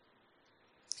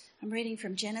I'm reading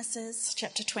from Genesis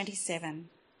chapter 27,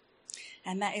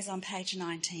 and that is on page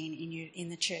 19 in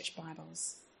the church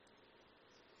Bibles.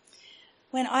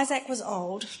 When Isaac was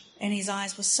old and his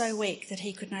eyes were so weak that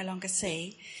he could no longer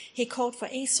see, he called for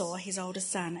Esau, his oldest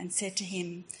son, and said to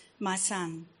him, "My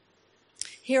son."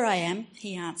 "Here I am,"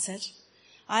 he answered.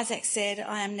 Isaac said,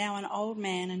 "I am now an old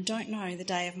man and don't know the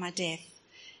day of my death.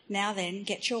 Now then,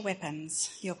 get your weapons,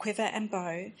 your quiver and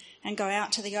bow, and go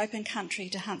out to the open country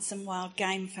to hunt some wild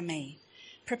game for me.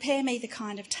 Prepare me the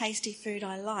kind of tasty food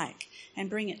I like and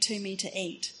bring it to me to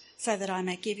eat, so that I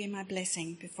may give you my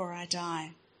blessing before I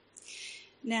die."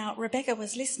 Now Rebekah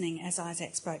was listening as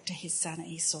Isaac spoke to his son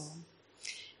Esau.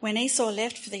 When Esau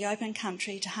left for the open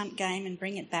country to hunt game and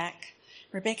bring it back,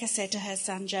 Rebekah said to her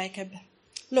son Jacob,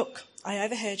 "Look, I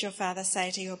overheard your father say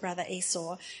to your brother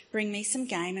Esau, 'Bring me some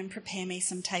game and prepare me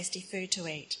some tasty food to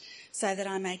eat, so that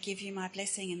I may give you my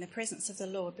blessing in the presence of the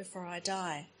Lord before I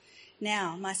die.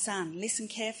 Now, my son, listen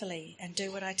carefully and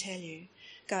do what I tell you.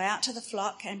 Go out to the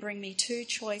flock and bring me 2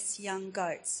 choice young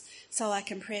goats, so I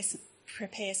can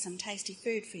prepare some tasty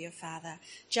food for your father,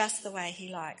 just the way he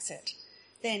likes it.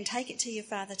 Then take it to your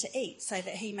father to eat, so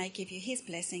that he may give you his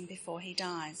blessing before he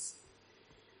dies.'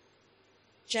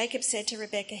 Jacob said to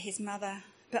Rebekah his mother,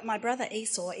 'But my brother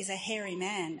Esau is a hairy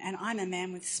man, and I'm a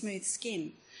man with smooth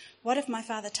skin. What if my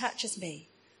father touches me?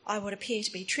 I would appear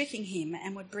to be tricking him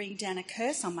and would bring down a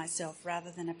curse on myself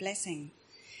rather than a blessing.'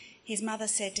 His mother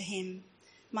said to him,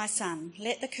 'My son,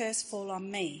 let the curse fall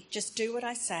on me. Just do what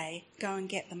I say. Go and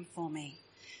get them for me.'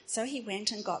 So he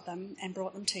went and got them and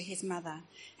brought them to his mother,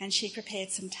 and she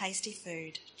prepared some tasty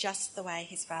food, just the way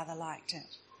his father liked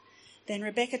it. Then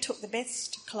Rebekah took the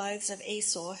best clothes of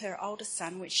Esau, her oldest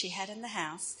son, which she had in the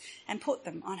house, and put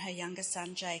them on her younger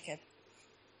son Jacob.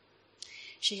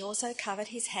 She also covered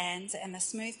his hands and the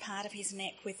smooth part of his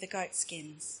neck with the goat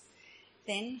skins.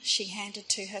 Then she handed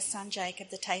to her son Jacob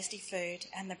the tasty food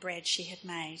and the bread she had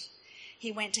made.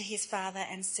 He went to his father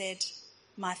and said,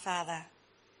 'My father.'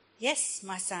 'Yes,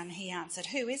 my son,' he answered.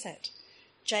 'Who is it?'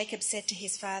 Jacob said to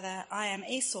his father, 'I am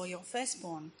Esau, your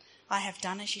firstborn. I have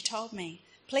done as you told me.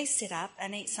 Please sit up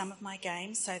and eat some of my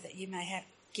game so that you may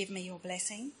give me your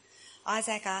blessing.'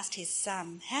 Isaac asked his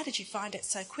son, 'How did you find it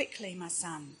so quickly, my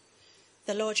son?'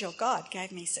 'The Lord your God gave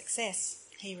me success,'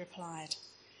 he replied.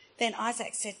 Then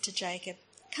Isaac said to Jacob,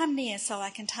 'Come near so I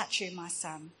can touch you, my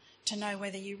son, to know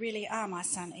whether you really are my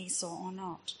son Esau or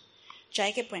not.'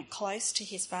 Jacob went close to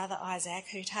his father Isaac,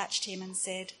 who touched him and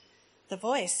said, 'The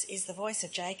voice is the voice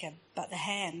of Jacob, but the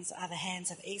hands are the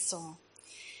hands of Esau.'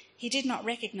 He did not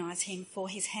recognize him, for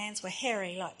his hands were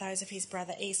hairy like those of his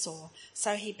brother Esau,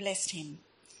 so he blessed him.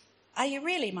 'Are you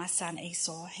really my son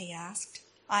Esau?' he asked.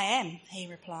 'I am,' he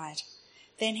replied.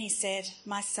 Then he said,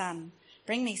 'My son,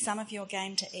 bring me some of your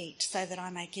game to eat, so that I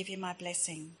may give you my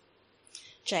blessing.'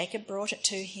 Jacob brought it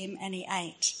to him, and he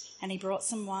ate, and he brought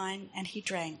some wine, and he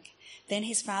drank. Then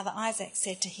his father Isaac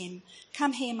said to him,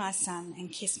 'Come here, my son,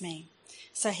 and kiss me.'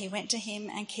 So he went to him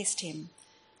and kissed him.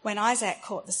 When Isaac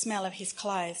caught the smell of his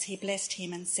clothes, he blessed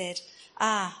him and said,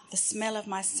 'Ah, the smell of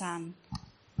my son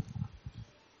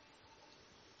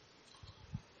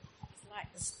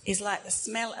is like the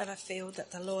smell of a field that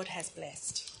the Lord has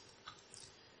blessed.'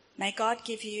 May God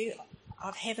give you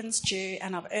of heaven's dew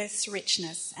and of earth's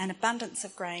richness, an abundance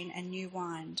of grain and new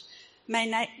wine.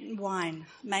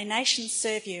 May nations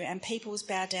serve you and peoples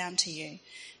bow down to you.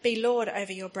 Be Lord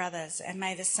over your brothers, and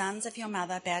may the sons of your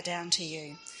mother bow down to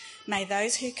you. May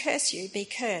those who curse you be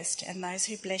cursed, and those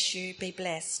who bless you be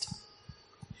blessed."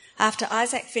 After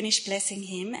Isaac finished blessing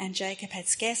him, and Jacob had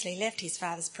scarcely left his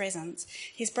father's presence,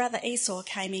 his brother Esau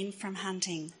came in from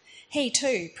hunting. He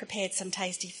too prepared some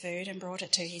tasty food and brought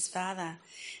it to his father.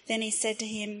 Then he said to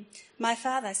him, "My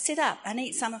father, sit up and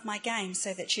eat some of my game,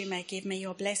 so that you may give me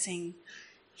your blessing."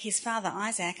 His father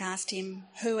Isaac asked him,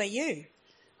 "Who are you?"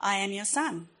 "I am your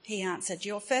son," he answered,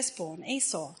 "your firstborn,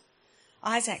 Esau."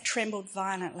 Isaac trembled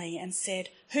violently and said,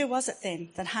 "Who was it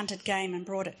then that hunted game and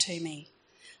brought it to me?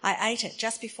 I ate it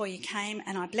just before you came,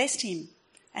 and I blessed him,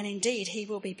 and indeed he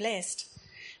will be blessed."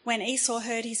 When Esau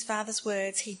heard his father's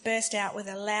words, he burst out with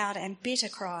a loud and bitter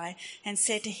cry and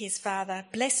said to his father,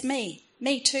 "Bless me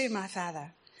too, my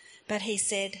father." But he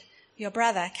said, "Your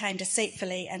brother came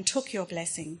deceitfully and took your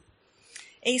blessing."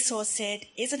 Esau said,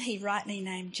 "Isn't he rightly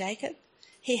named Jacob?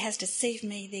 He has deceived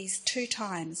me these 2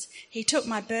 times. He took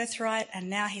my birthright, and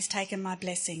now he's taken my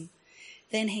blessing."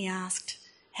 Then he asked,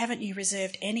 "Haven't you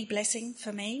reserved any blessing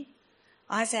for me?"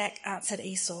 Isaac answered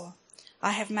Esau,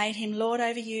 "I have made him lord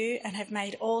over you, and have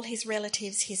made all his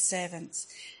relatives his servants,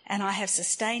 and I have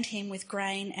sustained him with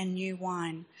grain and new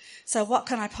wine. So what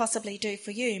can I possibly do for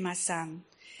you, my son?"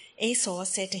 Esau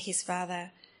said to his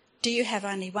father, Do you have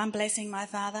only one blessing, my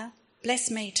father? Bless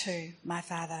me too, my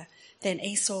father. Then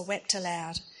Esau wept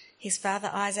aloud. His father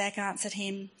Isaac answered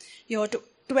him, Your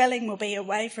dwelling will be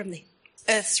away from the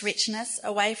earth's richness,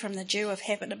 away from the dew of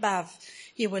heaven above.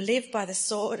 You will live by the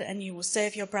sword and you will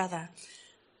serve your brother.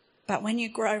 But when you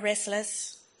grow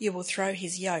restless, you will throw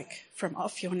his yoke from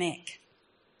off your neck.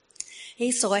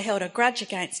 Esau held a grudge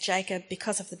against Jacob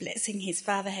because of the blessing his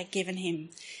father had given him.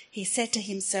 He said to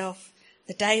himself,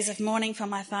 The days of mourning for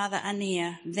my father are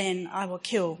near, then I will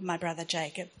kill my brother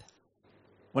Jacob.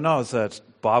 When I was at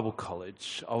Bible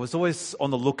college, I was always on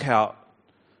the lookout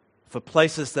for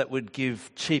places that would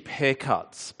give cheap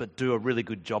haircuts but do a really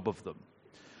good job of them.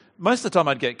 Most of the time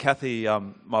I'd get Kathy,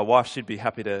 my wife, she'd be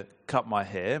happy to cut my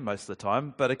hair most of the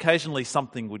time, but occasionally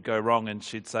something would go wrong and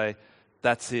she'd say,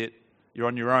 That's it, you're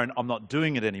on your own, I'm not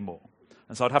doing it anymore.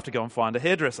 And so I'd have to go and find a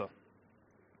hairdresser.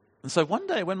 And so one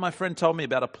day when my friend told me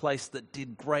about a place that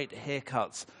did great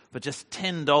haircuts for just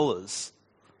 $10,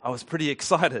 I was pretty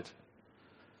excited.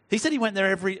 He said he went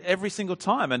there every single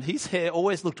time and his hair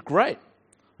always looked great.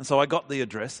 And so I got the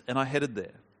address and I headed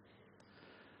there.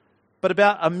 But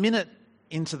about a minute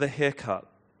into the haircut,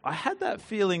 I had that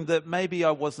feeling that maybe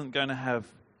I wasn't going to have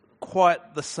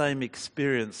quite the same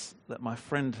experience that my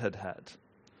friend had had.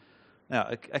 Now,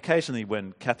 occasionally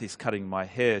when Kathy's cutting my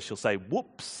hair, she'll say,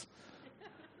 whoops.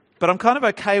 But I'm kind of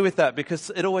okay with that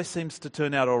because it always seems to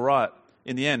turn out all right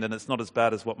in the end, and it's not as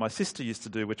bad as what my sister used to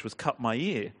do, which was cut my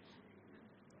ear.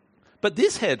 But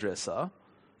this hairdresser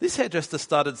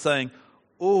started saying,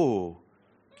 oh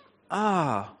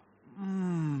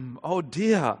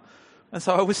dear. And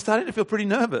so I was starting to feel pretty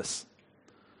nervous.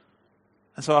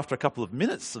 And so after a couple of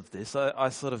minutes of this, I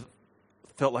sort of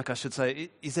felt like I should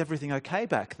say, is everything okay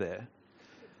back there?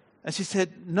 And she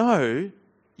said, no,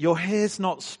 your hair's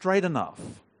not straight enough.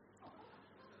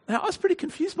 Now, I was pretty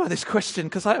confused by this question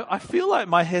because I feel like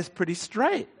my hair's pretty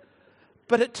straight.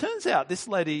 But it turns out this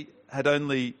lady had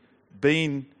only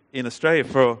been in Australia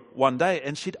for one day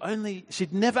and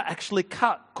she'd never actually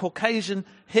cut Caucasian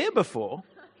hair before.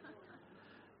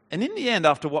 And in the end,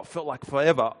 after what felt like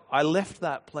forever, I left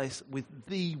that place with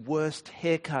the worst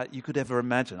haircut you could ever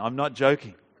imagine. I'm not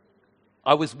joking.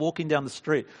 I was walking down the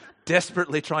street,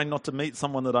 desperately trying not to meet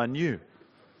someone that I knew.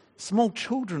 Small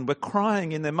children were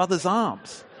crying in their mother's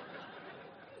arms.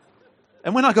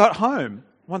 And when I got home,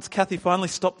 once Kathy finally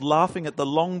stopped laughing at the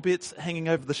long bits hanging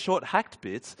over the short hacked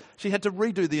bits, she had to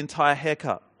redo the entire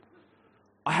haircut.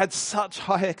 I had such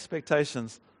high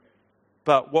expectations,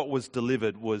 but what was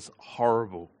delivered was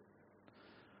horrible.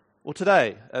 Well,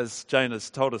 today, as Jane has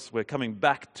told us, we're coming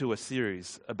back to a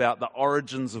series about the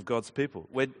origins of God's people.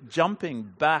 We're jumping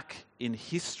back in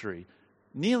history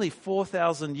nearly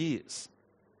 4,000 years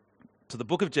to the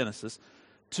book of Genesis,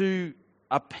 to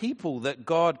a people that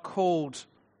God called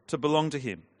to belong to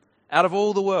him. Out of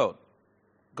all the world,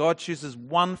 God chooses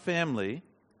one family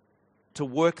to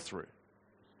work through.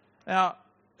 Now,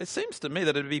 it seems to me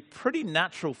that it would be pretty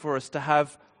natural for us to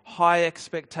have high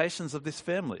expectations of this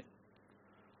family.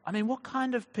 I mean, what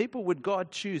kind of people would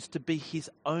God choose to be his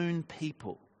own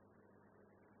people?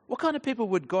 What kind of people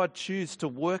would God choose to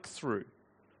work through,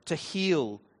 to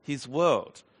heal his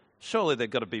world? Surely they've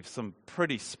got to be some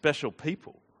pretty special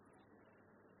people.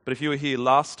 But if you were here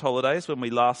last holidays, when we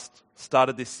last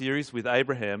started this series with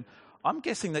Abraham, I'm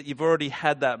guessing that you've already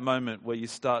had that moment where you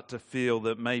start to feel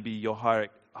that maybe your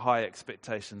high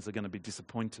expectations are going to be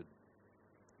disappointed.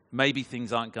 Maybe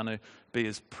things aren't going to be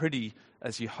as pretty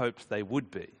as you hoped they would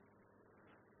be.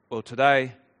 Well,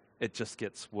 today, it just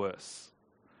gets worse.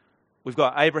 We've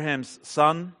got Abraham's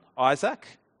son, Isaac,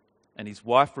 and his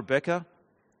wife, Rebecca.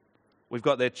 We've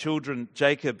got their children,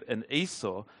 Jacob and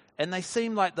Esau, and they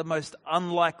seem like the most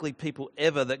unlikely people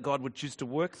ever that God would choose to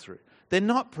work through. They're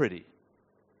not pretty.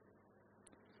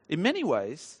 In many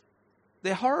ways,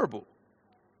 they're horrible.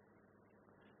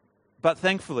 But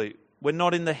thankfully, we're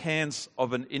not in the hands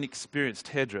of an inexperienced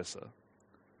hairdresser.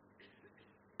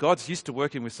 God's used to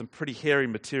working with some pretty hairy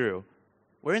material.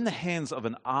 We're in the hands of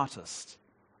an artist,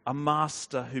 a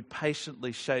master who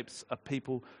patiently shapes a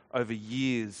people over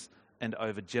years and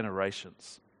over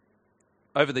generations.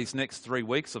 Over these next 3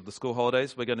 weeks of the school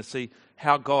holidays, we're going to see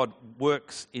how God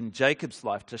works in Jacob's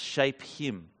life to shape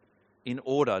him in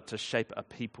order to shape a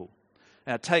people.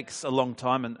 Now, it takes a long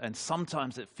time, and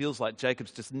sometimes it feels like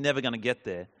Jacob's just never going to get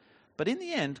there. But in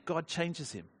the end, God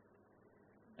changes him.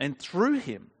 And through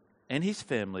him and his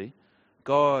family,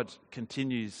 God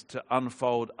continues to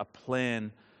unfold a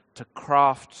plan to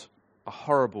craft a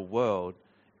horrible world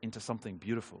into something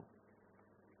beautiful.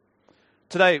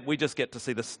 Today, we just get to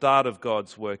see the start of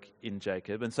God's work in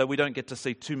Jacob, and so we don't get to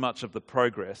see too much of the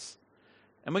progress.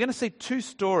 And we're going to see two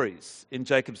stories in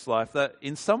Jacob's life that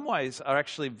in some ways are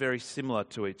actually very similar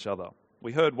to each other.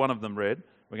 We heard one of them read.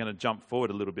 We're going to jump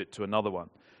forward a little bit to another one.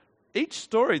 Each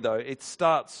story, though, it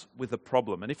starts with a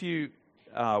problem. And if you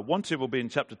want to, we'll be in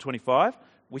chapter 25.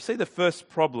 We see the first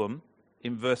problem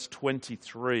in verse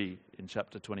 23 in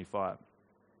chapter 25.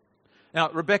 Now,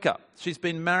 Rebecca, she's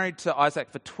been married to Isaac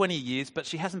for 20 years, but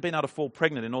she hasn't been able to fall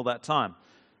pregnant in all that time.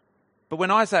 But when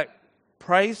Isaac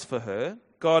prays for her,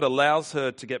 God allows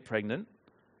her to get pregnant,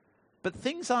 but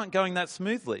things aren't going that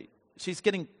smoothly. She's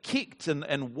getting kicked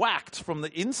and whacked from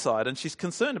the inside, and she's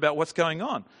concerned about what's going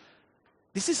on.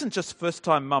 This isn't just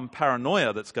first-time mum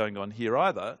paranoia that's going on here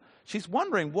either. She's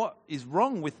wondering what is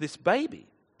wrong with this baby,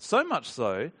 so much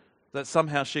so that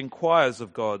somehow she inquires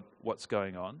of God what's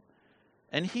going on.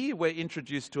 And here we're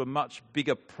introduced to a much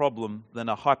bigger problem than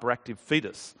a hyperactive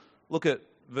fetus. Look at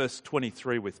verse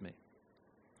 23 with me.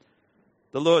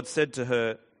 The Lord said to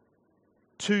her,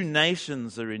 2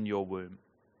 nations are in your womb,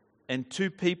 and 2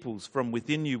 peoples from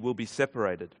within you will be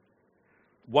separated.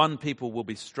 One people will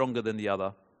be stronger than the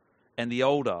other, and the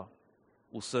older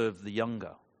will serve the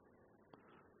younger.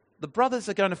 The brothers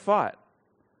are going to fight,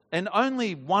 and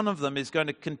only one of them is going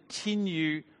to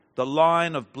continue the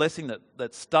line of blessing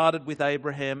that started with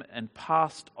Abraham and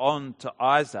passed on to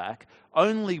Isaac.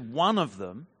 Only one of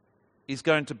them is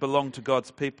going to belong to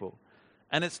God's people.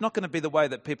 And it's not going to be the way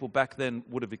that people back then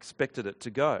would have expected it to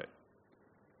go.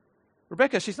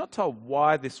 Rebecca, she's not told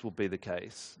why this will be the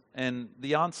case, and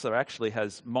the answer actually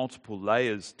has multiple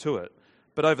layers to it.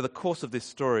 But over the course of this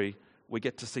story, we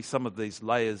get to see some of these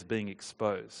layers being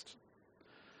exposed.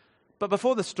 But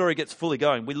before the story gets fully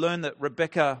going, we learn that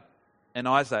Rebecca and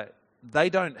Isaac, they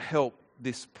don't help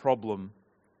this problem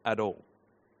at all.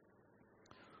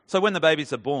 So when the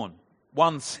babies are born,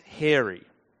 one's hairy.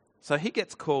 So he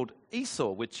gets called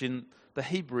Esau, which in the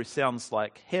Hebrew sounds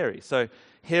like hairy. So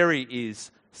hairy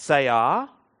is Seir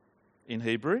in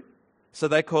Hebrew. So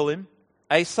they call him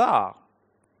Esau.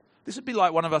 This would be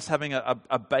like one of us having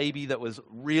a baby that was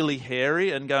really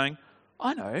hairy and going,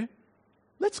 I know,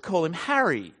 let's call him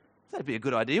Harry. That'd be a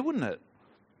good idea, wouldn't it?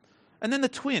 And then the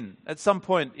twin, at some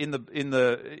point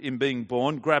in being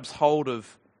born, grabs hold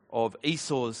of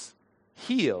Esau's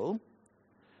heel,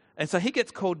 and so he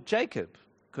gets called Jacob,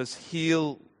 because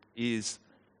heel is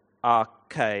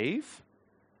Arcave,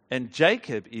 and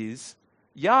Jacob is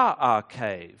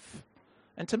Ya'arcave.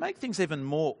 And to make things even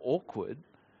more awkward,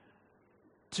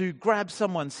 to grab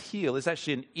someone's heel is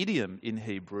actually an idiom in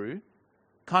Hebrew,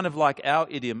 kind of like our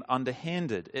idiom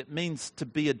underhanded. It means to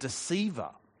be a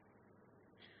deceiver.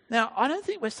 Now, I don't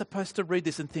think we're supposed to read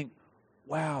this and think,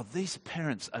 wow, these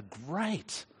parents are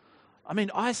great. I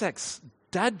mean, Isaac's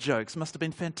dad jokes must have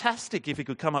been fantastic if he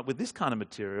could come up with this kind of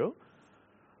material.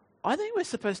 I think we're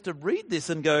supposed to read this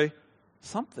and go,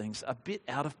 something's a bit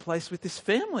out of place with this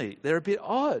family. They're a bit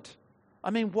odd. I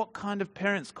mean, what kind of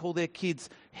parents call their kids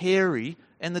Harry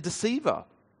and the Deceiver?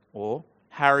 Or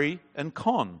Harry and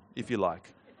Con, if you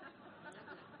like.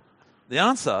 The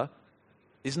answer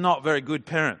is not very good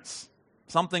parents.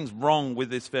 Something's wrong with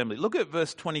this family. Look at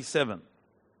verse 27.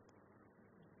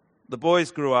 The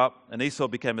boys grew up, and Esau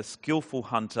became a skillful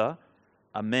hunter,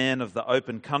 a man of the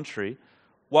open country,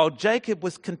 while Jacob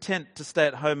was content to stay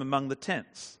at home among the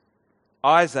tents.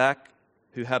 Isaac,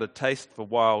 who had a taste for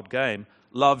wild game,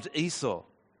 loved Esau,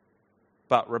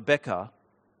 but Rebekah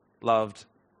loved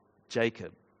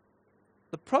Jacob.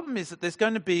 The problem is that there's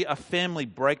going to be a family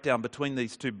breakdown between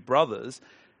these two brothers,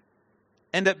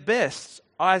 and at best,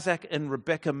 Isaac and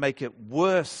Rebekah make it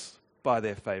worse by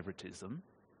their favoritism,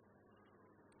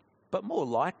 but more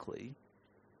likely,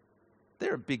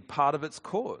 they're a big part of its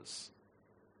cause.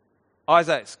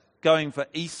 Isaac's going for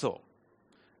Esau,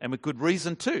 and with good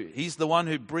reason too. He's the one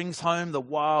who brings home the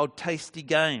wild, tasty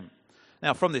game.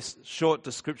 Now, from this short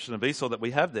description of Esau that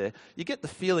we have there, you get the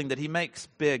feeling that he makes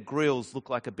Bear Grylls look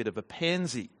like a bit of a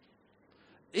pansy.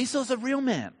 Esau's a real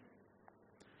man.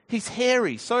 He's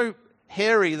hairy, so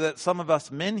hairy that some of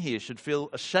us men here should feel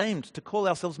ashamed to call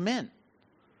ourselves men.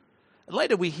 And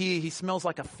later we hear he smells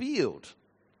like a field.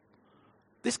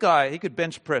 This guy, he could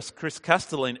bench press Chris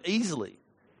Castelline easily,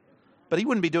 but he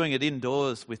wouldn't be doing it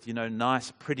indoors with,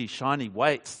 nice, pretty, shiny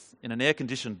weights in an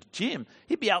air-conditioned gym.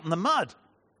 He'd be out in the mud,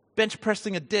 bench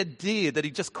pressing a dead deer that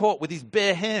he just caught with his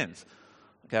bare hands.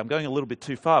 Okay, I'm going a little bit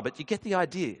too far, but you get the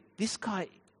idea. This guy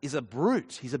is a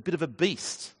brute. He's a bit of a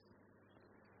beast.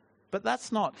 But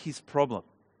that's not his problem,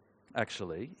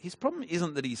 actually. His problem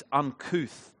isn't that he's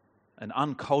uncouth and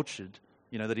uncultured,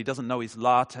 that he doesn't know his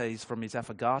lattes from his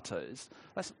affogatos.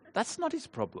 That's not his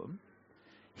problem.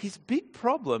 His big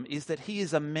problem is that he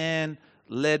is a man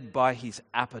led by his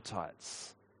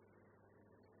appetites.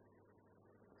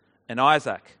 And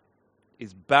Isaac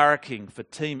is barracking for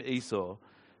Team Esau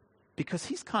because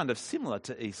he's kind of similar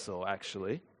to Esau,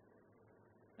 actually.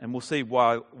 And we'll see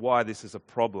why this is a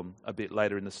problem a bit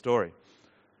later in the story.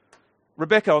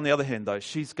 Rebecca, on the other hand, though,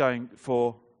 she's going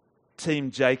for Team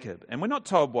Jacob. And we're not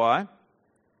told why.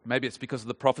 Maybe it's because of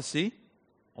the prophecy,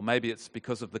 or maybe it's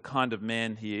because of the kind of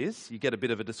man he is. You get a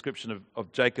bit of a description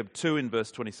of Jacob too in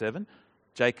verse 27.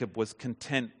 Jacob was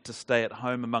content to stay at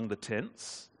home among the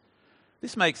tents.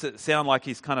 This makes it sound like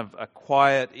he's kind of a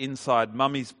quiet, inside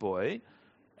mummy's boy.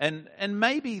 And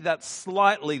maybe that's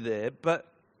slightly there, but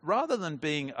rather than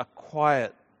being a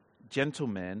quiet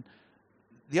gentleman,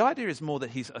 the idea is more that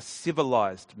he's a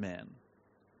civilized man.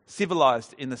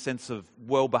 Civilized in the sense of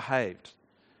well-behaved.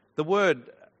 The word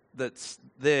that's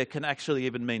there can actually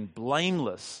even mean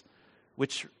blameless,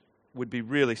 which would be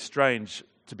really strange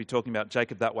to be talking about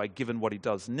Jacob that way, given what he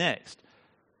does next.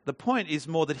 The point is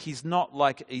more that he's not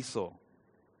like Esau.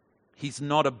 He's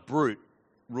not a brute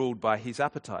ruled by his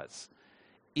appetites.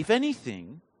 If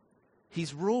anything,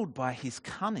 he's ruled by his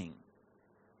cunning.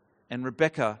 And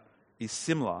Rebecca is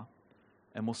similar,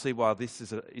 and we'll see why this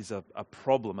is a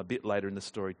problem a bit later in the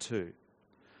story too.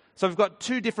 So we've got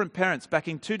two different parents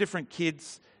backing two different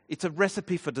kids. It's a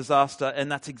recipe for disaster,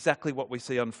 and that's exactly what we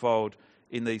see unfold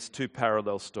in these two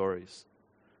parallel stories.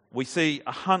 We see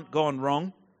a hunt gone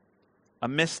wrong, a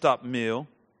messed up meal,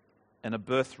 and a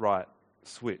birthright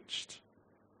switched.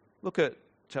 Look at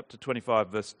chapter 25,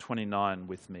 verse 29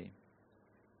 with me.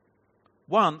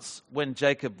 Once, when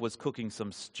Jacob was cooking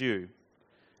some stew,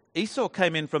 Esau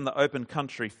came in from the open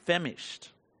country famished.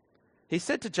 He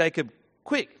said to Jacob,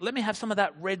 "Quick, let me have some of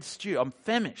that red stew. I'm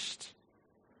famished."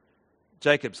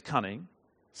 Jacob's cunning,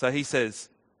 so he says,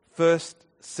 "First,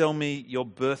 sell me your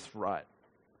birthright."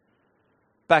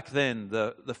 Back then,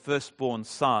 the firstborn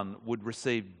son would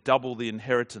receive double the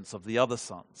inheritance of the other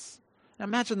sons. Now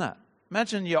imagine that.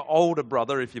 Imagine your older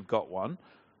brother, if you've got one.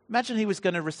 Imagine he was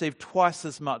going to receive twice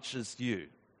as much as you.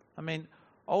 I mean,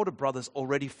 older brothers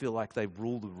already feel like they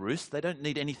rule the roost. They don't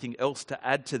need anything else to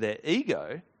add to their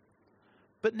ego.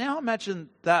 But now imagine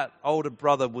that older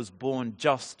brother was born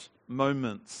just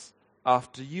moments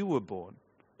after you were born.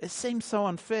 It seems so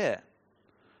unfair.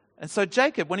 And so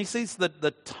Jacob, when he sees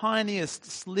the tiniest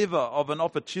sliver of an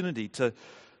opportunity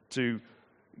to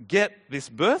get this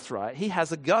birthright, he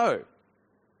has a go.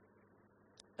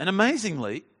 And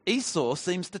amazingly, Esau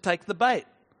seems to take the bait.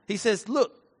 He says,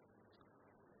 "Look,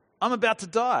 I'm about to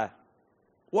die.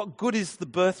 What good is the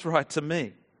birthright to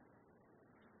me?"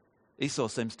 Esau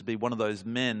seems to be one of those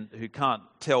men who can't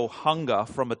tell hunger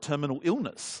from a terminal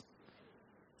illness.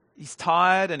 He's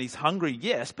tired and he's hungry,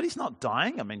 yes, but he's not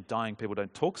dying. I mean, dying people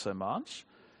don't talk so much.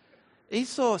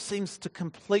 Esau seems to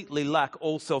completely lack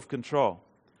all self-control.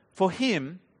 For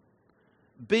him,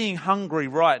 being hungry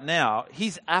right now,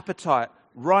 his appetite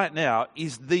right now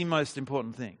is the most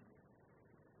important thing.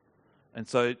 And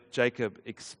so Jacob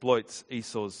exploits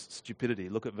Esau's stupidity.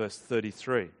 Look at verse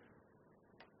 33.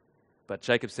 But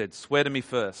Jacob said, "Swear to me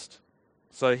first."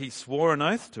 So he swore an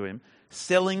oath to him,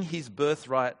 selling his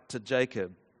birthright to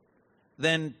Jacob.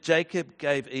 Then Jacob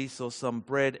gave Esau some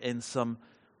bread and some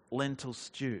lentil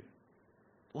stew.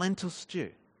 Lentil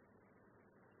stew.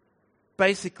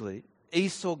 Basically,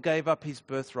 Esau gave up his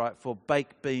birthright for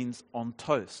baked beans on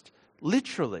toast.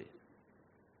 Literally.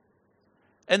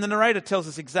 And the narrator tells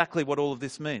us exactly what all of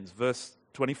this means. Verse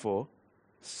 24.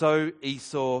 So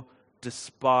Esau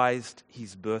despised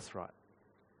his birthright.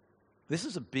 This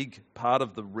is a big part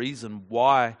of the reason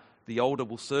why the older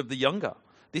will serve the younger.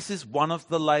 This is one of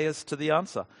the layers to the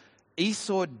answer.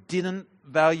 Esau didn't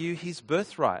value his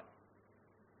birthright.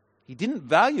 He didn't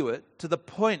value it to the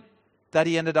point that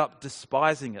he ended up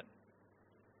despising it.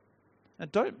 Now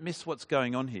don't miss what's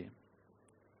going on here.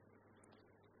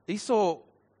 Esau,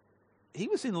 he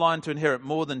was in line to inherit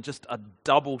more than just a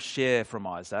double share from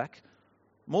Isaac,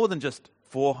 more than just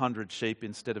 400 sheep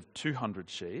instead of 200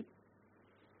 sheep.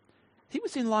 He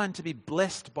was in line to be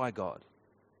blessed by God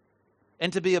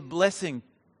and to be a blessing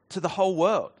to the whole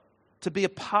world, to be a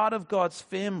part of God's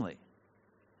family.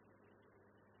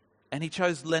 And he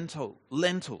chose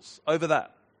lentils over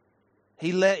that.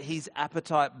 He let his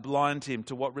appetite blind him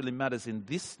to what really matters in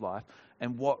this life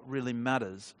and what really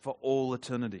matters for all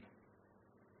eternity.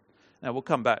 Now, we'll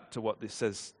come back to what this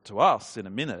says to us in a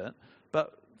minute,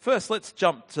 but first let's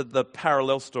jump to the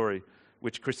parallel story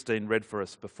which Christine read for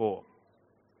us before.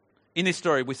 In this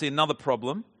story, we see another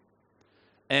problem,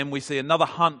 and we see another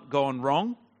hunt gone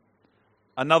wrong,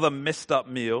 another messed up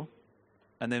meal,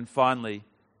 and then finally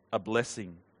a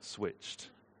blessing switched.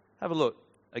 Have a look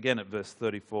again at verse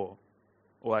 34.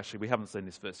 Well, actually, we haven't seen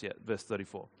this verse yet. Verse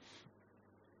 34.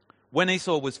 When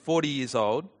Esau was 40 years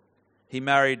old, he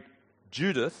married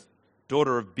Judith,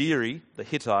 daughter of Beeri the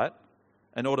Hittite,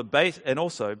 and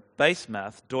also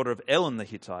Basemath, daughter of Elon the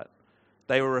Hittite.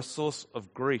 They were a source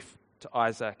of grief to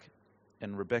Isaac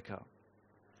and Rebekah.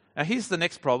 Now here's the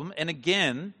next problem, and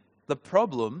again, the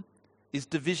problem is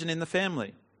division in the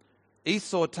family.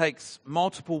 Esau takes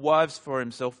multiple wives for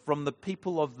himself from the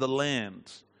people of the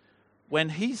land, when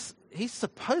he's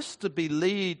supposed to be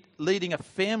leading a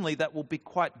family that will be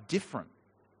quite different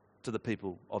to the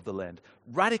people of the land,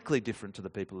 radically different to the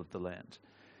people of the land.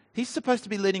 He's supposed to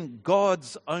be leading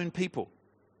God's own people.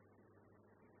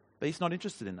 But he's not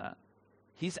interested in that.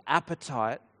 His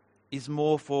appetite is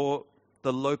more for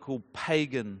the local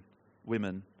pagan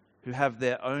women who have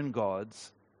their own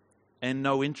gods and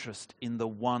no interest in the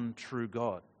one true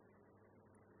God.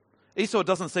 Esau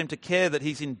doesn't seem to care that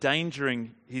he's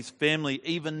endangering his family,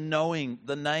 even knowing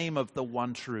the name of the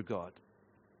one true God.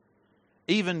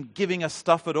 Even giving us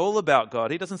stuff at all about God,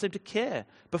 he doesn't seem to care.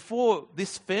 Before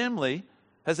this family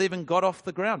has even got off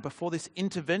the ground, before this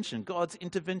intervention, God's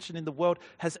intervention in the world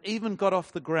has even got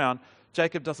off the ground,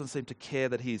 Jacob doesn't seem to care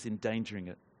that he is endangering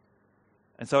it.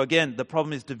 And so again, the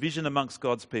problem is division amongst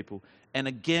God's people. And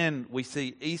again, we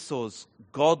see Esau's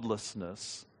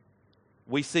godlessness.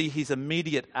 We see his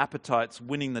immediate appetites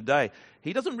winning the day.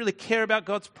 He doesn't really care about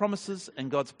God's promises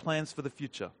and God's plans for the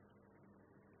future.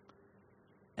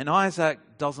 And Isaac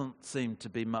doesn't seem to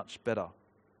be much better.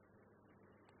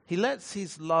 He lets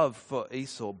his love for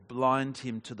Esau blind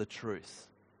him to the truth.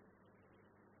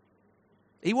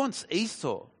 He wants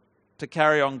Esau to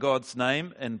carry on God's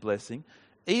name and blessing,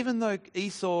 even though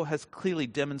Esau has clearly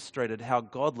demonstrated how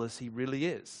godless he really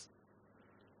is.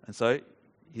 And so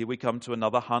here we come to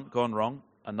another hunt gone wrong,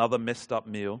 another messed up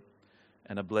meal,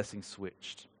 and a blessing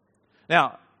switched.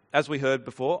 Now, as we heard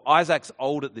before, Isaac's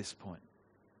old at this point.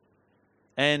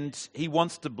 And he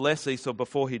wants to bless Esau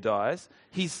before he dies.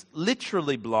 He's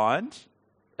literally blind,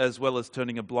 as well as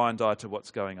turning a blind eye to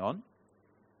what's going on.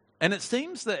 And it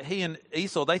seems that he and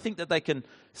Esau, they think that they can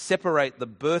separate the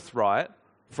birthright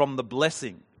from the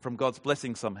blessing, from God's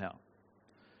blessing somehow.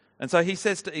 And so he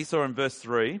says to Esau in verse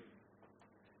 3,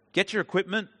 "Get your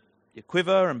equipment, your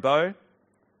quiver and bow,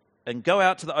 and go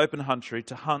out to the open country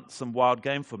to hunt some wild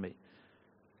game for me.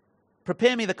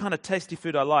 Prepare me the kind of tasty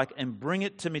food I like and bring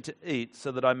it to me to eat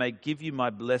so that I may give you my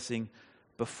blessing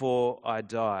before I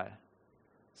die."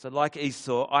 So like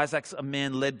Esau, Isaac's a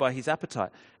man led by his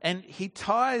appetite. And he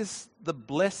ties the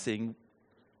blessing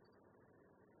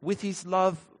with his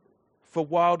love for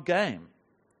wild game,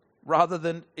 rather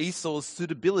than Esau's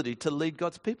suitability to lead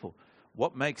God's people.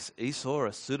 What makes Esau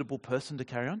a suitable person to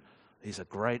carry on? He's a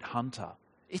great hunter.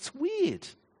 It's weird.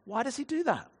 Why does he do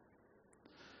that?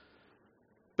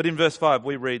 But in verse 5,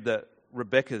 we read that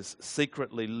Rebekah's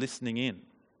secretly listening in.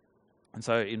 And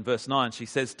so in verse 9, she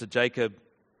says to Jacob,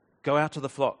 "Go out to the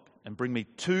flock and bring me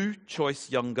 2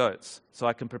 choice young goats so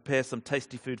I can prepare some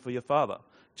tasty food for your father,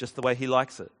 just the way he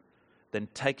likes it. Then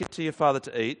take it to your father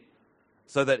to eat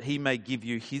so that he may give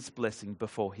you his blessing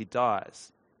before he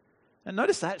dies." And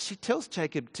notice that she tells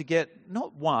Jacob to get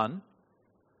not 1,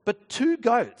 but 2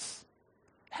 goats.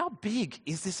 How big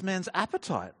is this man's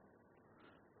appetite?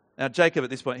 Now, Jacob at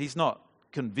this point, he's not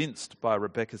convinced by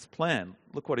Rebekah's plan.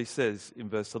 Look what he says in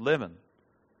verse 11.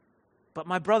 "But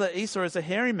my brother Esau is a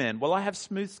hairy man, while I have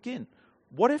smooth skin.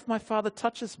 What if my father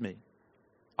touches me?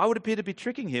 I would appear to be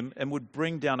tricking him and would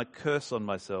bring down a curse on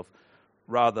myself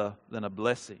rather than a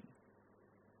blessing."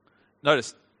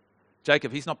 Notice,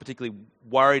 Jacob, he's not particularly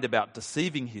worried about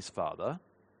deceiving his father.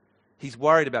 He's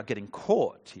worried about getting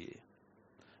caught here.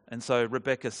 And so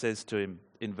Rebekah says to him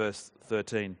in verse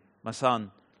 13, "My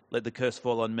son, let the curse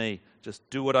fall on me. Just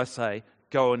do what I say.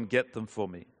 Go and get them for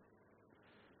me."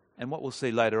 And what we'll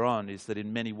see later on is that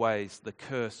in many ways, the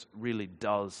curse really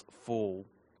does fall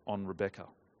on Rebekah.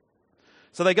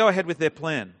 So they go ahead with their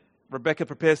plan. Rebekah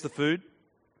prepares the food.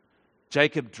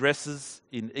 Jacob dresses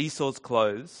in Esau's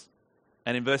clothes.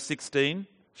 And in verse 16,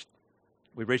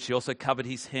 we read she also covered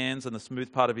his hands and the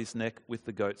smooth part of his neck with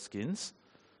the goat skins.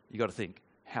 You got to think,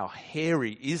 how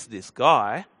hairy is this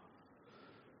guy?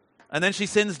 And then she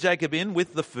sends Jacob in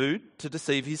with the food to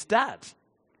deceive his dad.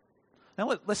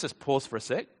 Now let's just pause for a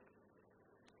sec.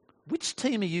 Which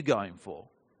team are you going for?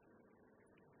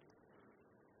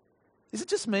 Is it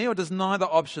just me, or does neither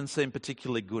option seem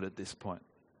particularly good at this point?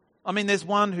 I mean, there's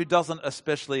one who doesn't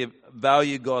especially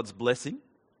value God's blessing.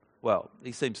 Well,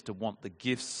 he seems to want the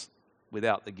gifts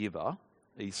without the giver,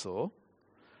 Esau.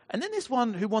 And then there's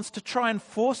one who wants to try and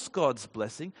force God's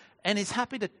blessing and is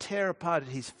happy to tear apart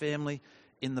his family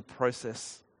in the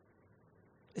process.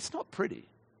 It's not pretty.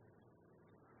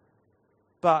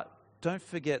 But don't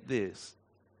forget this.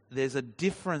 there's a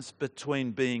difference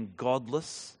between being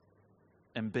godless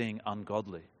and being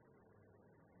ungodly.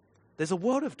 There's a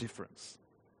world of difference.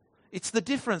 It's the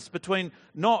difference between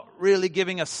not really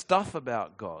giving a stuff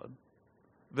about God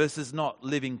versus not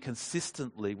living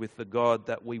consistently with the God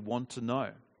that we want to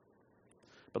know.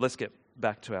 But let's get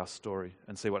back to our story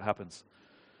and see what happens.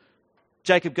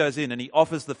 Jacob goes in and he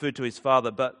offers the food to his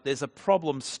father, but there's a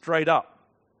problem straight up.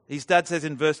 His dad says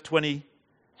in verse 20,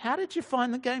 "How did you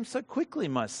find the game so quickly,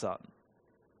 my son?"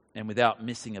 And without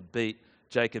missing a beat,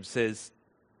 Jacob says,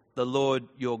 "The Lord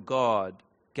your God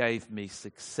gave me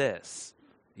success."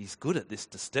 He's good at this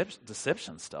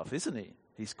deception stuff, isn't he?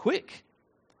 He's quick.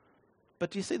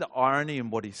 But do you see the irony in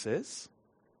what he says?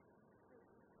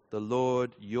 The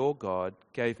Lord your God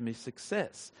gave me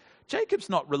success. Jacob's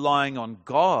not relying on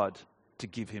God to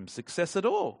give him success at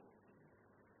all.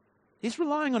 He's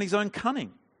relying on his own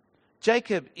cunning.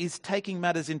 Jacob is taking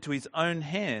matters into his own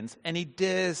hands, and he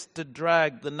dares to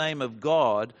drag the name of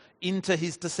God into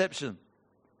his deception.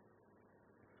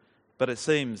 But it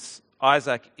seems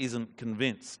Isaac isn't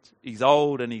convinced. He's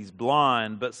old and he's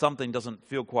blind, but something doesn't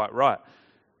feel quite right.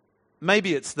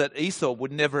 Maybe it's that Esau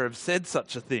would never have said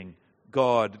such a thing.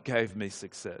 God gave me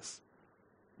success.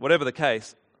 Whatever the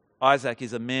case, Isaac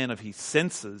is a man of his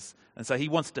senses, and so he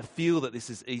wants to feel that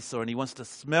this is Esau, and he wants to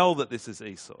smell that this is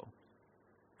Esau.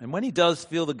 And when he does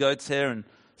feel the goat's hair and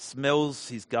smells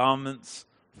his garments,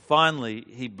 finally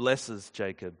he blesses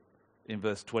Jacob in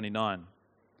verse 29.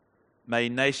 "May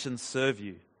nations serve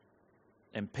you,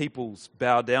 and peoples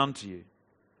bow down to you.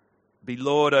 Be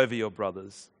Lord over your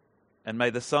brothers, and may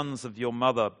the sons of your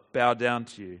mother bow down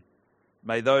to you.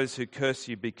 May those who curse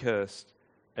you be cursed,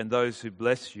 and those who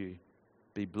bless you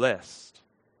be blessed."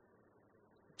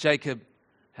 Jacob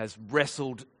has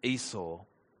wrestled Esau,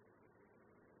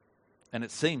 and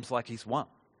it seems like he's won.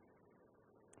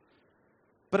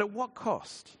 But at what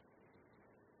cost?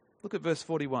 Look at verse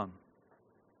 41.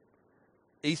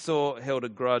 Esau held a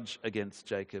grudge against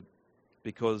Jacob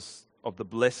because of the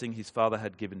blessing his father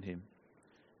had given him.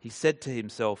 He said to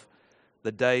himself,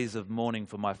 "The days of mourning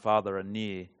for my father are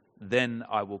near. Then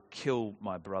I will kill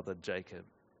my brother Jacob."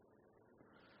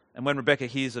 And when Rebekah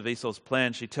hears of Esau's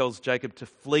plan, she tells Jacob to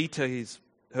flee to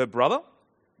her brother,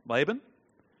 Laban.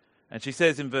 And she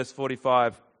says in verse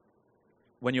 45,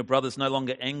 "When your brother's no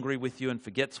longer angry with you and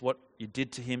forgets what you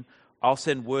did to him, I'll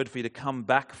send word for you to come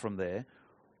back from there.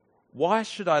 Why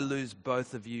should I lose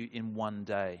both of you in one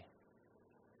day?"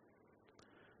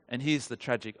 And here's the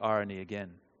tragic irony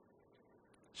again.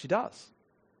 She does.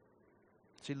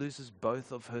 She loses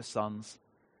both of her sons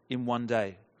in one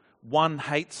day. One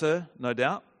hates her, no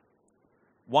doubt.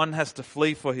 One has to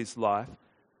flee for his life.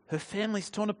 Her family's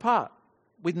torn apart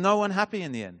with no one happy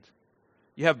in the end.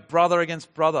 You have brother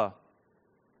against brother.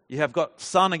 You have got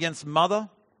son against mother,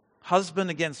 husband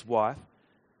against wife.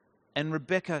 And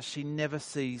Rebekah, she never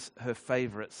sees her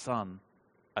favorite son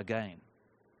again.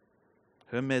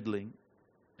 Her meddling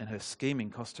and her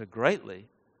scheming cost her greatly.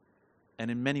 And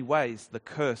in many ways, the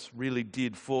curse really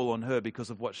did fall on her because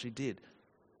of what she did.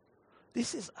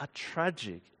 This is a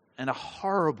tragic and a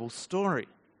horrible story.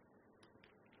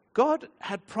 God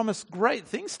had promised great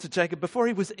things to Jacob before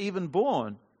he was even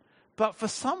born. But for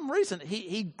some reason,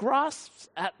 he grasps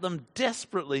at them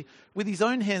desperately with his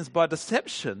own hands by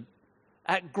deception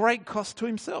at great cost to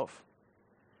himself.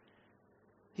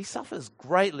 He suffers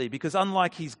greatly because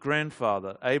unlike his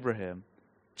grandfather, Abraham,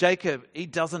 Jacob, he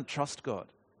doesn't trust God.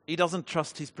 He doesn't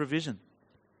trust his provision.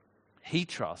 He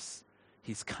trusts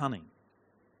his cunning.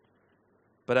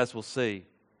 But as we'll see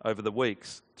over the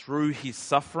weeks, through his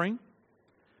suffering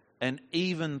and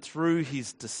even through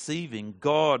his deceiving,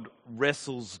 God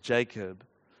wrestles Jacob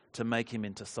to make him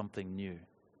into something new.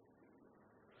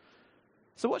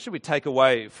 So what should we take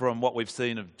away from what we've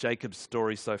seen of Jacob's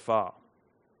story so far?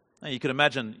 Now, you can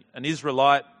imagine an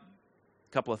Israelite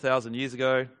a couple of 1,000 years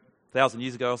ago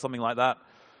or something like that,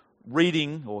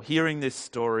 reading or hearing this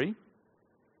story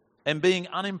and being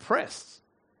unimpressed.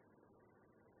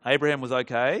 Abraham was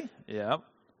okay, yeah,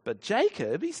 but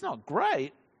Jacob, he's not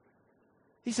great.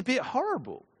 He's a bit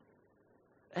horrible.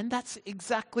 And that's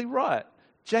exactly right.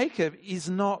 Jacob is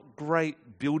not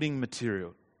great building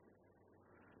material.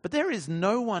 But there is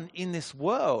no one in this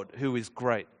world who is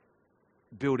great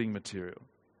building material.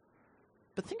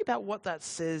 But think about what that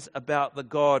says about the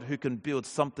God who can build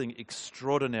something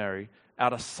extraordinary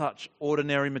out of such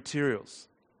ordinary materials.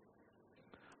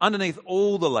 Underneath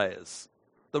all the layers,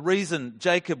 the reason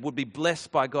Jacob would be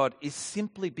blessed by God is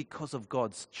simply because of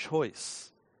God's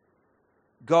choice.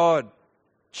 God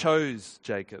chose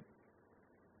Jacob.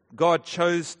 God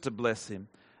chose to bless him.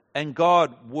 And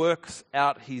God works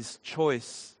out his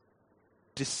choice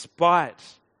despite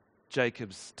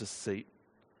Jacob's deceit,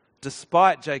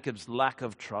 despite Jacob's lack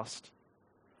of trust,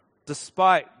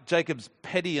 despite Jacob's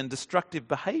petty and destructive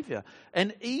behavior,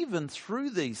 and even through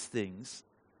these things,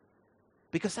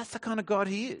 because that's the kind of God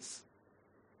he is.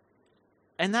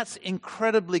 And that's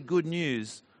incredibly good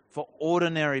news for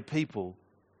ordinary people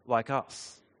like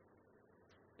us.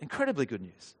 Incredibly good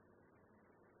news.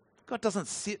 God doesn't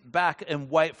sit back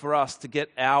and wait for us to get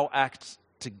our act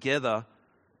together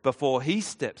before he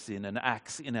steps in and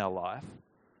acts in our life.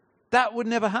 That would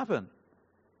never happen.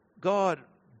 God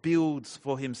builds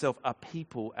for himself a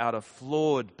people out of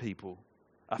flawed people,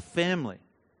 a family.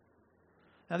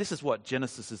 Now, this is what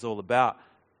Genesis is all about.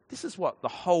 This is what the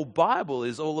whole Bible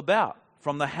is all about.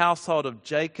 From the household of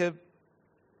Jacob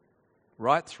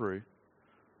right through,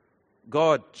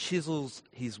 God chisels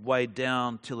his way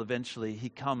down till eventually he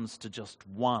comes to just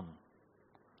one,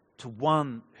 to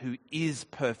one who is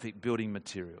perfect building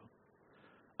material.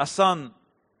 A son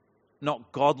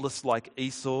not godless like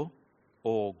Esau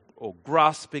or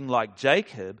grasping like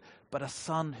Jacob, but a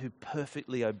son who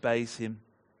perfectly obeys him.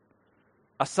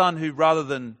 A son who, rather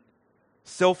than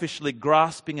selfishly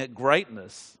grasping at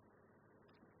greatness,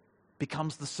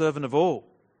 becomes the servant of all.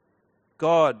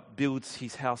 God builds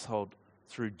his household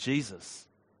through Jesus,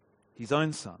 his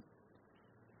own son.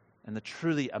 And the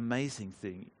truly amazing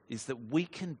thing is that we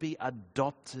can be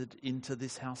adopted into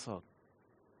this household.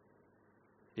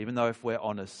 Even though, if we're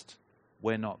honest,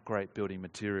 we're not great building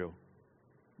material.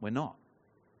 We're not.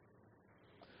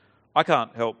 I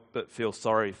can't help but feel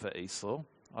sorry for Esau.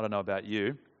 I don't know about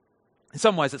you. In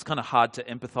some ways, it's kind of hard to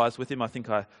empathize with him. I think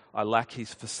I lack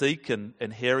his physique and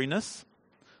hairiness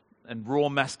and raw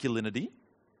masculinity.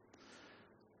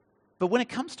 But when it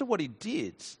comes to what he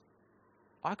did,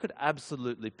 I could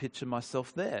absolutely picture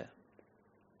myself there.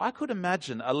 I could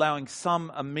imagine allowing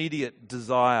some immediate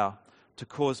desire to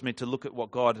cause me to look at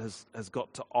what God has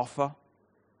got to offer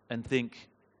and think,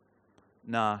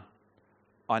 nah,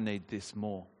 I need this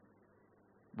more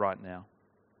right now.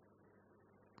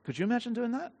 Could you imagine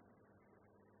doing that?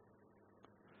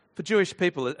 For Jewish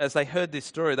people, as they heard this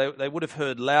story, they would have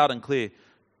heard loud and clear,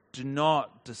 do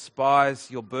not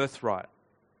despise your birthright.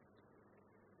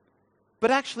 But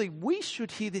actually, we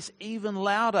should hear this even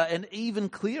louder and even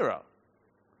clearer.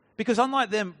 Because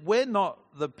unlike them, we're not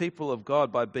the people of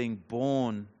God by being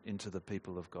born into the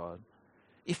people of God.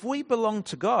 If we belong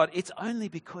to God, it's only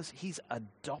because he's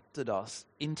adopted us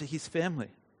into his family.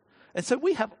 And so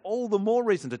we have all the more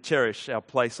reason to cherish our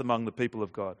place among the people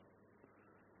of God.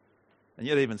 And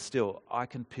yet even still, I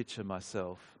can picture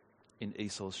myself in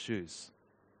Esau's shoes.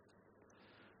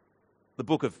 The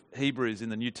book of Hebrews in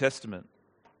the New Testament,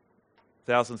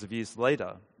 thousands of years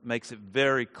later, makes it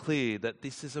very clear that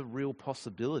this is a real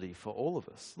possibility for all of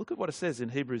us. Look at what it says in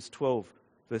Hebrews 12,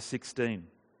 verse 16.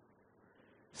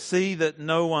 See that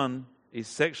no one is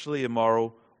sexually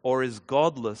immoral or is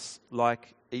godless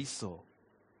like Esau,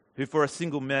 who for a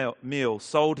single meal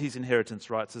sold his inheritance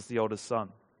rights as the oldest son.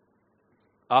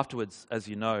 Afterwards, as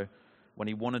you know, when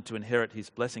he wanted to inherit his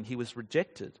blessing, he was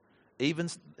rejected. Even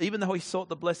though he sought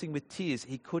the blessing with tears,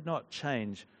 he could not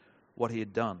change what he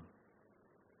had done.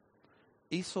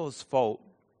 Esau's fault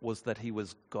was that he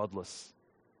was godless.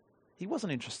 He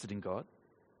wasn't interested in God.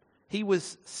 He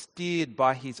was steered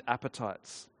by his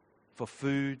appetites for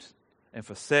food and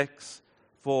for sex,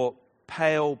 for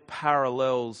pale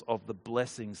parallels of the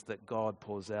blessings that God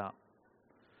pours out.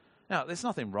 Now, there's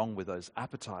nothing wrong with those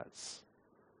appetites,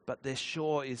 but there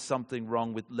sure is something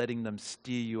wrong with letting them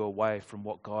steer you away from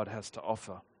what God has to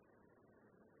offer.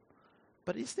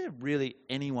 But is there really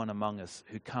anyone among us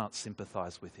who can't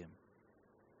sympathize with him?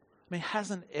 I mean,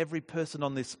 hasn't every person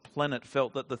on this planet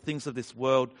felt that the things of this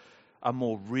world are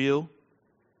more real,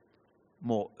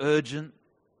 more urgent,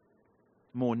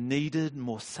 more needed,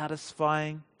 more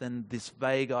satisfying than this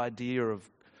vague idea of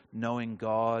knowing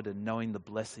God and knowing the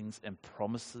blessings and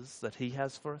promises that he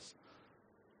has for us?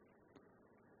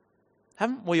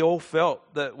 Haven't we all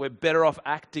felt that we're better off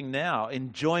acting now,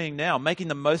 enjoying now, making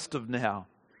the most of now,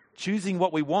 choosing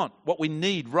what we want, what we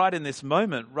need right in this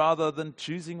moment, rather than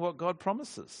choosing what God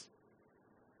promises?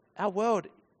 Our world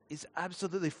is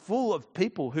absolutely full of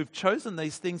people who've chosen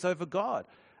these things over God.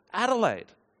 Adelaide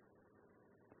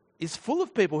is full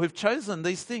of people who've chosen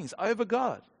these things over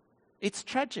God. It's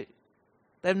tragic.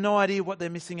 They have no idea what they're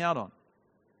missing out on.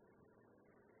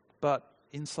 But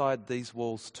inside these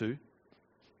walls too,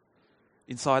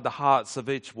 inside the hearts of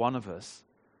each one of us,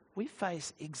 we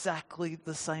face exactly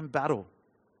the same battle.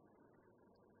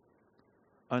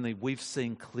 Only we've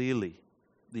seen clearly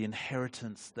the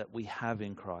inheritance that we have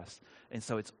in Christ. And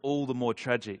so it's all the more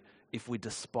tragic if we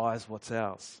despise what's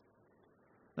ours.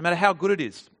 No matter how good it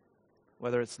is,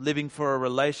 whether it's living for a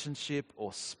relationship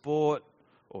or sport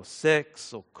or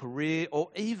sex or career or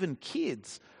even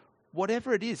kids,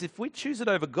 whatever it is, if we choose it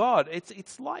over God,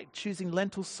 it's like choosing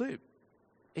lentil soup.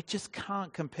 It just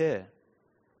can't compare.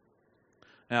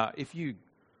 Now, if you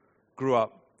grew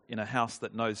up in a house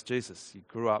that knows Jesus, you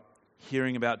grew up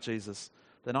hearing about Jesus,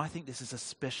 then I think this is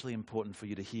especially important for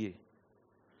you to hear.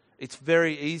 It's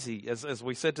very easy, as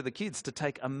we said to the kids, to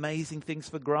take amazing things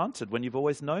for granted when you've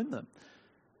always known them.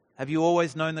 Have you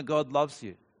always known that God loves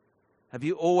you? Have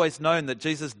you always known that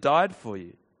Jesus died for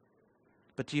you?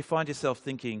 But do you find yourself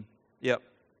thinking, yep,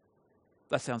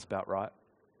 that sounds about right.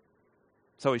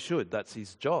 So he should, that's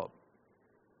his job.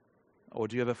 Or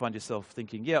do you ever find yourself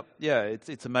thinking, yeah,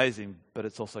 it's amazing, but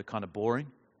it's also kind of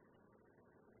boring?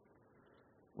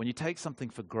 When you take something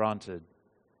for granted,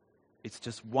 it's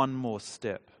just one more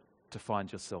step to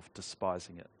find yourself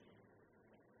despising it.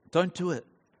 Don't do it.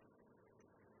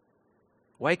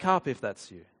 Wake up if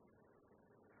that's you.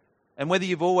 And whether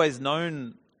you've always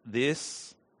known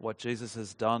this, what Jesus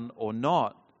has done or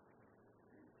not,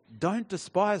 don't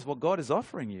despise what God is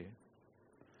offering you.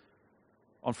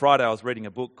 On Friday, I was reading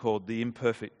a book called The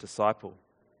Imperfect Disciple.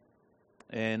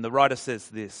 And the writer says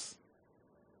this.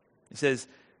 He says,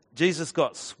 Jesus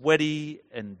got sweaty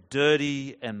and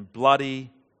dirty and bloody,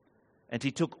 and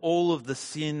he took all of the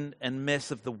sin and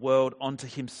mess of the world onto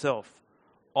himself,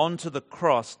 onto the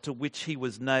cross to which he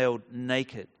was nailed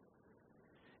naked.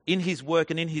 In his work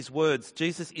and in his words,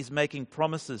 Jesus is making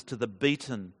promises to the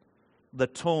beaten, the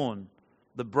torn,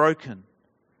 the broken,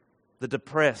 the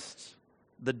depressed,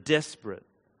 the desperate,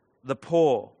 the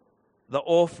poor, the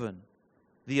orphan,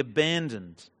 the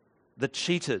abandoned, the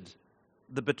cheated,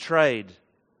 the betrayed,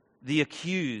 the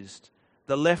accused,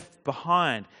 the left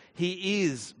behind. He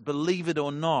is, believe it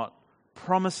or not,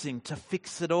 promising to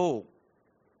fix it all.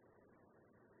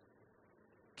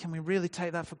 Can we really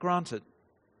take that for granted?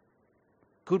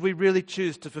 Could we really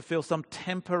choose to fulfill some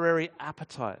temporary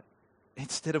appetite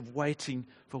instead of waiting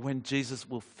for when Jesus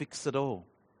will fix it all?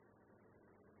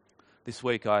 This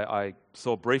week I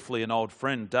saw briefly an old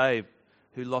friend, Dave,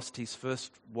 who lost his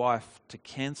first wife to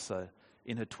cancer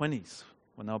in her 20s,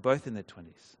 when they were both in their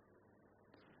 20s.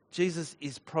 Jesus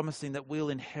is promising that we'll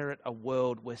inherit a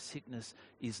world where sickness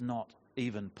is not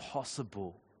even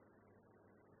possible.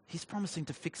 He's promising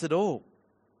to fix it all.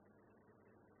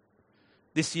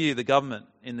 This year, the government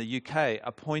in the UK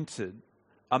appointed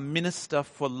a minister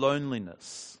for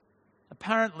loneliness.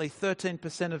 Apparently,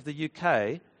 13% of the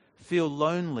UK feel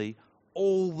lonely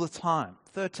all the time.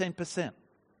 13%.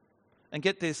 And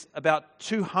get this, about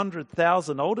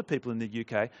 200,000 older people in the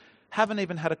UK haven't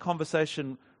even had a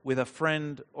conversation with a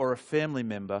friend or a family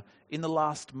member in the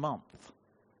last month.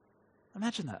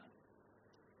 Imagine that.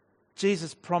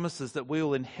 Jesus promises that we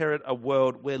will inherit a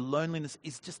world where loneliness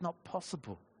is just not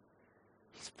possible.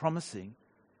 He's promising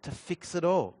to fix it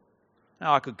all.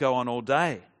 Now, I could go on all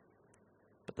day,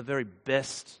 but the very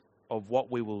best of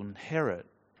what we will inherit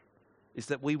is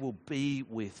that we will be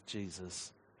with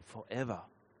Jesus forever,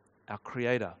 our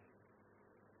Creator,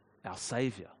 our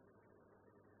Savior,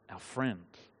 our friend.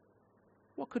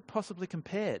 What could possibly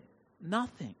compare?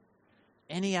 Nothing.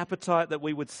 Any appetite that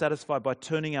we would satisfy by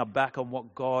turning our back on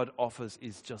what God offers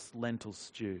is just lentil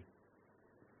stew.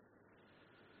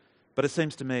 But it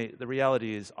seems to me the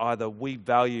reality is either we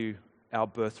value our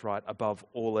birthright above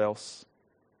all else,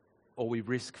 or we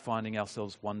risk finding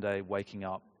ourselves one day waking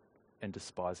up and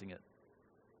despising it.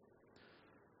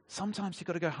 Sometimes you've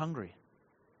got to go hungry.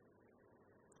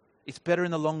 It's better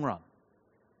in the long run.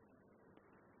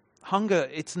 Hunger,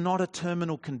 it's not a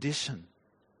terminal condition.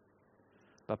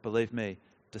 But believe me,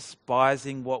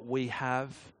 despising what we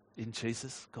have in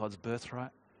Jesus, God's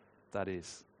birthright, that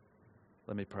is.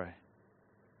 Let me pray.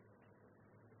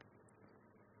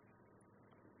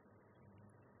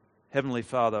 Heavenly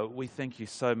Father, we thank you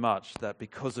so much that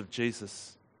because of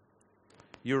Jesus,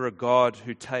 you're a God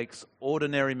who takes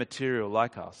ordinary material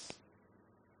like us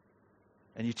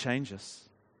and you change us.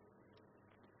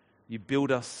 You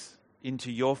build us into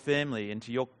your family,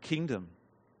 into your kingdom.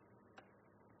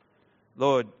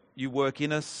 Lord, you work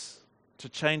in us to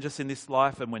change us in this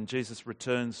life, and when Jesus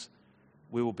returns,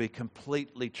 we will be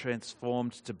completely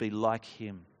transformed to be like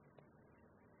him.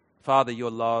 Father,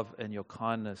 your love and your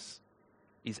kindness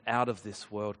is out of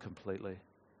this world completely.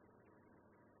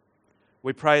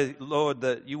 We pray, Lord,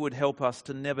 that you would help us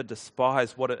to never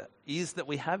despise what it is that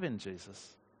we have in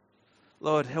Jesus.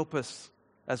 Lord, help us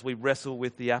as we wrestle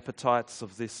with the appetites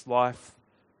of this life,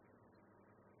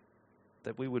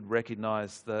 that we would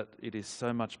recognize that it is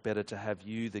so much better to have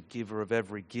you, the giver of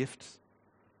every gift,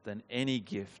 than any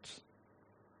gift.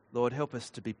 Lord, help us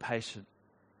to be patient,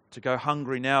 to go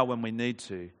hungry now when we need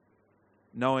to,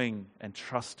 knowing and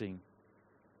trusting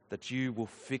that you will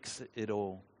fix it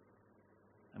all.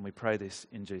 And we pray this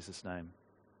in Jesus' name.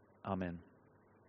 Amen.